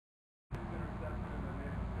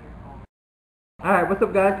Alright, what's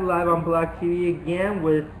up guys? Live on Block TV again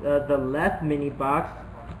with the left mini box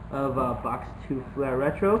of Box 2 Flair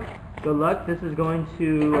Retro. Good luck. This is going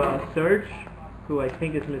to Sirg, who I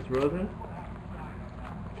think is Miss Rosen.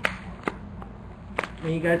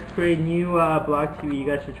 When you guys create new Block TV, you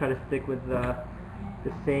guys should try to stick with the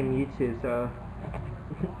same YouTube so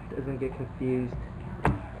it doesn't get confused.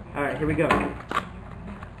 Alright, here we go.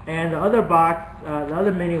 And the other box, the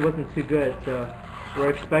other mini wasn't too good, so we're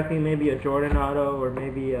expecting maybe a Jordan auto or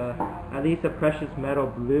maybe at least a precious metal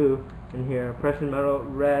blue in here. Precious metal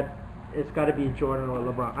red. It's got to be Jordan or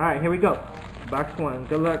LeBron. Alright, here we go. Box 1.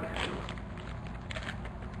 Good luck.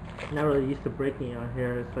 Not really used to breaking on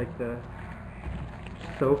here. It's like the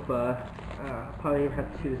sofa. Probably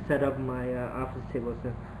have to set up my office table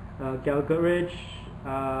soon. Gal Goodrich,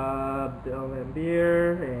 Bill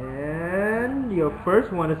Lambier, and your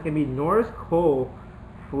first one is going to be Norris Cole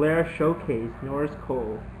Flair Showcase. Norris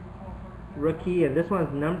Cole rookie, and this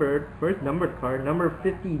one's numbered, first numbered card, number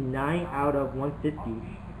 59 out of 150.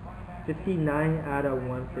 59 out of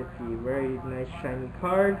 150. Very nice shiny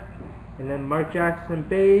card. And then Mark Jackson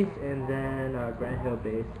base, and then Grant Hill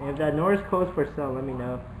base. And if that Norris Cole is for sale, let me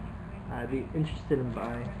know. I'd be interested in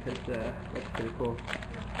buying because that's pretty cool.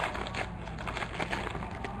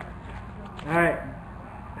 Alright,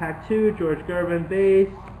 pack 2, George Gervin base,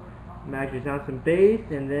 Magic Johnson base,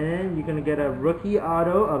 and then you're going to get a rookie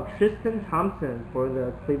auto of Tristan Thompson for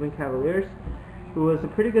the Cleveland Cavaliers, who was a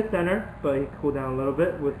pretty good center, but he cooled down a little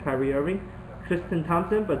bit with Kyrie Irving. Tristan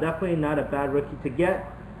Thompson, but definitely not a bad rookie to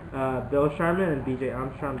get. Bill Sharman and BJ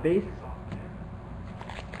Armstrong base.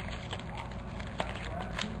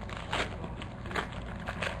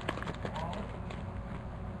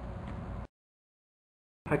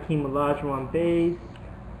 Hakeem Olajuwon base.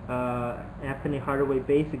 Anthony Hardaway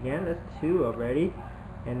base again. That's 2 already.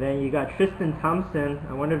 And then you got Tristan Thompson.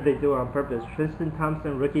 I wonder if they do it on purpose. Tristan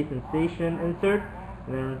Thompson rookie sensation insert.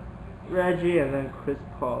 And then Reggie, and then Chris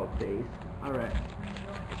Paul base. Alright.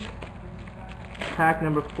 Pack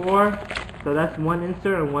number 4. So that's 1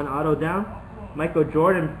 insert and 1 auto down. Michael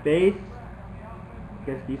Jordan base. I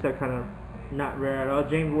guess these are kind of not rare at all.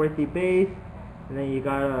 James Worthy base. And then you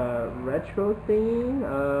got a retro thing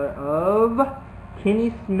of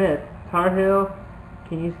Kenny Smith, Tar Heel,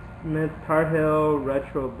 Kenny Smith, Tar Heel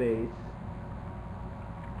retro base.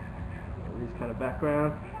 This kind of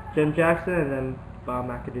background. Jim Jackson, and then Bob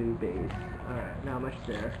McAdoo base. Alright, not much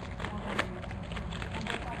there.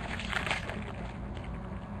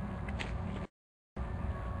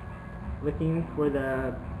 Looking for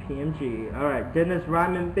the PMG. Alright, Dennis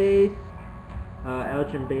Rodman base,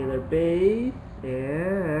 Elgin Baylor base,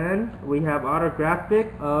 and we have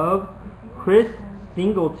autographic of Chris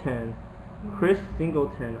Singleton. Chris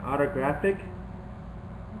Singleton, autographic.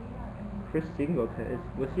 Chris Singleton.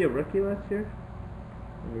 Was he a rookie last year?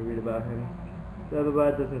 Let me read about him. The other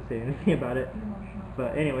blood doesn't say anything about it.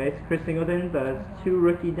 But anyways, Chris Singleton does 2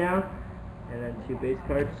 rookie down, and then 2 base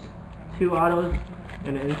cards. 2 autos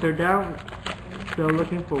and an insert down. Still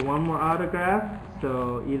looking for 1 more autograph.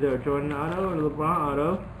 So either a Jordan auto or a LeBron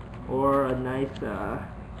auto, or a nice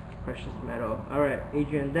precious metal. Alright,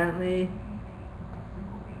 Adrian Dantley,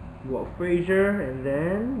 Walt Frazier, and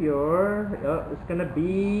then your it's gonna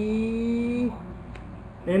be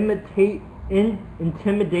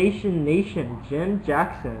Intimidation Nation, Jim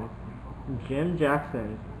Jackson. Jim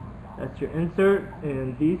Jackson. That's your insert,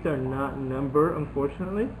 and these are not numbered,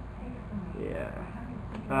 unfortunately. Yeah.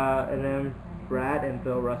 And then Brad and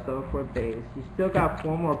Bill Russell for base. You still got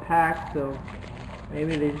 4 more packs, so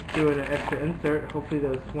maybe they just do an extra insert. Hopefully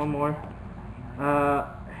there's 1 more.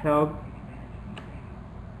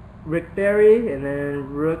 Rick Barry, and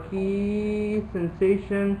then rookie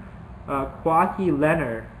sensation Kawhi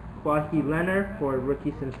Leonard. Kawhi Leonard for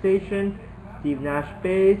rookie sensation. Steve Nash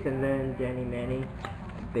base, and then Danny Manning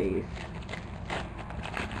base.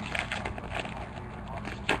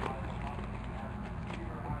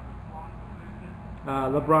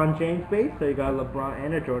 LeBron James base, so you got LeBron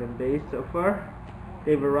and a Jordan base so far.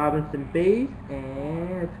 David Robinson base,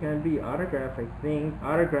 and it's going to be autograph, I think.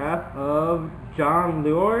 Autograph of John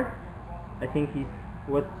Lure. I think he's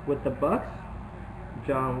with the Bucks.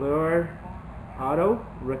 John Lure, auto,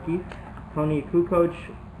 rookie. Tony Kukoc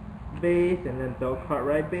base, and then Bill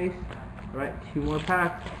Cartwright base. Alright, 2 more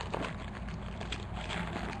packs.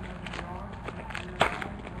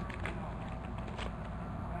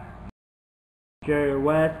 Jerry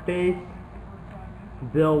West base,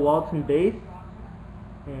 Bill Walton base,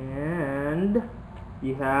 and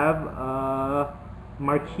you have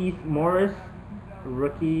Marquise Morris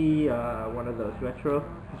rookie, one of those retro.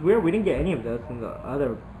 It's weird we didn't get any of those in the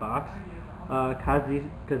other box. Kazi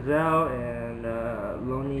Gazelle, and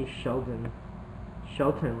Lonnie Shelton.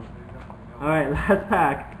 Alright, last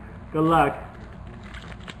pack. Good luck.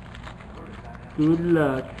 Good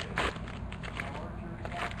luck.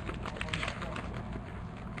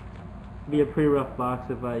 Be a pretty rough box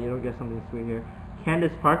if you don't get something sweet here.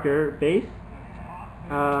 Candace Parker, base.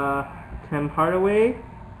 Tim Hardaway.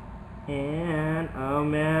 And, oh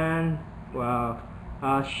man, wow.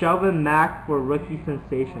 Shelvin Mack for rookie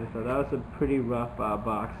sensation. So that was a pretty rough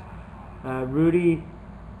box. Rudy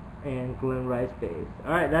and Glenn Rice base.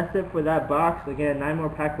 Alright, that's it for that box. Again, 9 more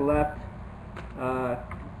packs left.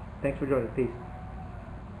 Thanks for joining. Peace.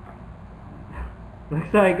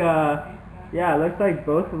 Looks like, yeah, looks like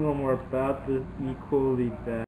both of them were about equally bad.